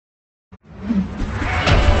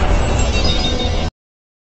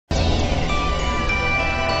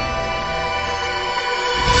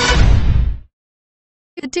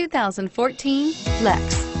2014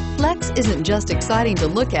 Flex. Flex isn't just exciting to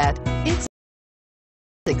look at, it's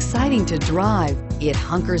exciting to drive. It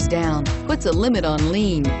hunkers down, puts a limit on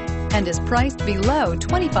lean, and is priced below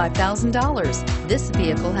 $25,000. This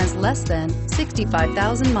vehicle has less than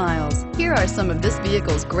 65,000 miles. Here are some of this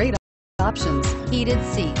vehicle's great options: heated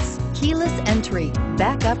seats, keyless entry,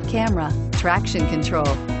 backup camera, traction control,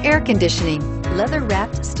 air conditioning,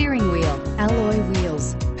 leather-wrapped steering wheel, alloy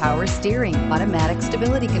wheels, power steering, automatic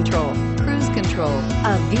stability control, cruise control.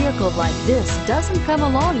 A vehicle like this doesn't come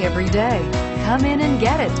along every day. Come in and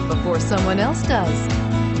get it before someone else does.